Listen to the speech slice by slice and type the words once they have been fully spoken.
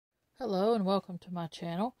Hello and welcome to my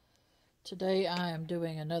channel. Today I am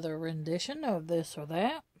doing another rendition of This or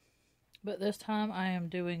That, but this time I am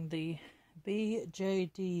doing the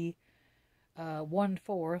BJD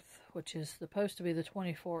 1/4, which is supposed to be the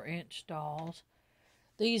 24-inch dolls.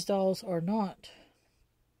 These dolls are not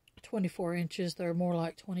 24 inches, they're more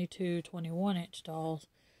like 22, 21-inch dolls.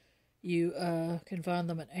 You can find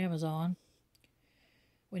them at Amazon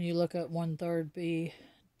when you look up 1/3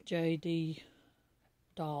 BJD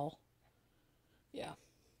doll. Yeah,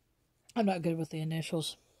 I'm not good with the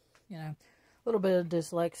initials, a little bit of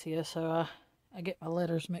dyslexia, so I get my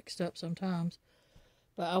letters mixed up sometimes.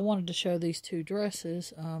 But I wanted to show these two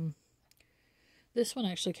dresses. This one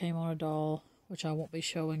actually came on a doll, which I won't be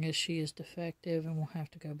showing as she is defective and will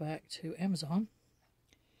have to go back to Amazon.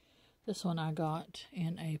 This one I got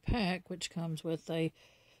in a pack, which comes with the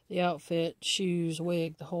outfit, shoes,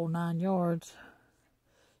 wig, the whole 9 yards.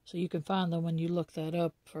 So you can find them when you look that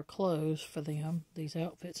up for clothes for them, these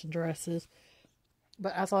outfits and dresses.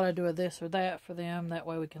 But I thought I'd do a This or That for them. That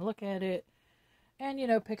way we can look at it and,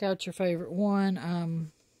 pick out your favorite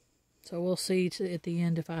one. So we'll see at the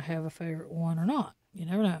end if I have a favorite one or not. You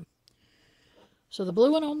never know. So the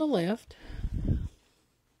blue one on the left.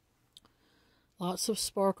 Lots of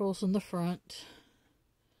sparkles in the front.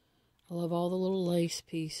 I love all the little lace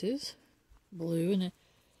pieces. Blue, and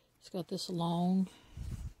it's got this long,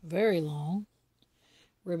 very long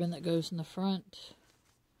ribbon that goes in the front.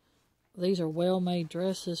 These are well-made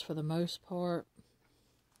dresses for the most part.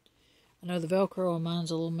 I know the Velcro on mine's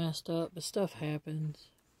a little messed up, but stuff happens.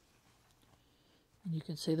 And you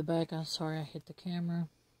can see the back. I'm sorry I hit the camera.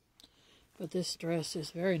 But this dress is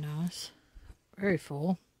very nice. Very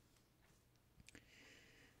full.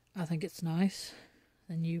 I think it's nice.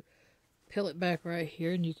 Then you peel it back right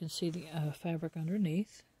here and you can see the fabric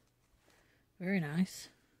underneath. Very nice.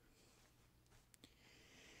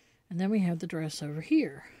 And then we have the dress over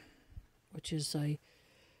here, which is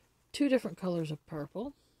two different colors of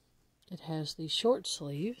purple. It has the short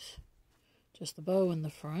sleeves, just the bow in the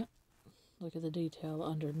front. Look at the detail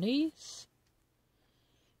underneath.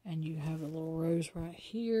 And you have a little rose right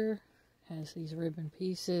here. Has these ribbon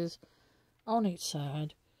pieces on each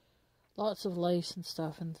side. Lots of lace and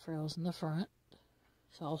stuff and frills in the front.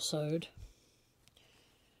 It's all sewed.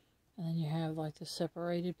 And then you have like the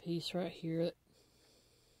separated piece right here that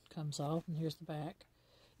comes off, and here's the back.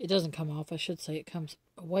 It doesn't come off, I should say. It comes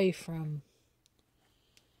away from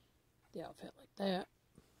the outfit like that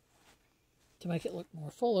to make it look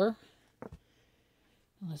more fuller.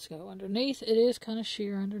 And let's go underneath. It is kind of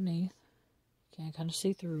sheer underneath. You can kind of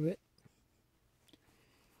see through it.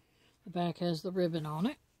 The back has the ribbon on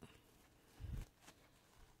it.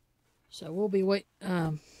 So we'll be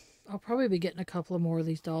I'll probably be getting a couple of more of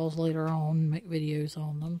these dolls later on and make videos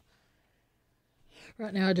on them.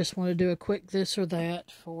 Right now I just want to do a quick This or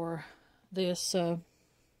That for these two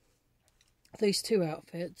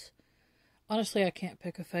outfits. Honestly, I can't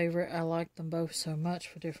pick a favorite. I like them both so much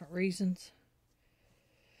for different reasons.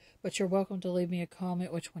 But you're welcome to leave me a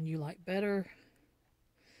comment which one you like better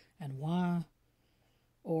and why.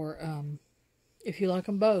 Or if you like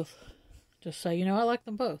them both, just say, I like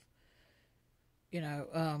them both.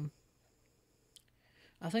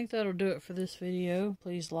 I think that'll do it for this video.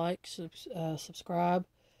 Please like, subscribe,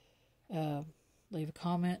 leave a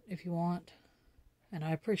comment if you want. And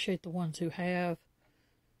I appreciate the ones who have.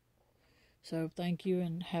 So thank you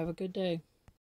and have a good day.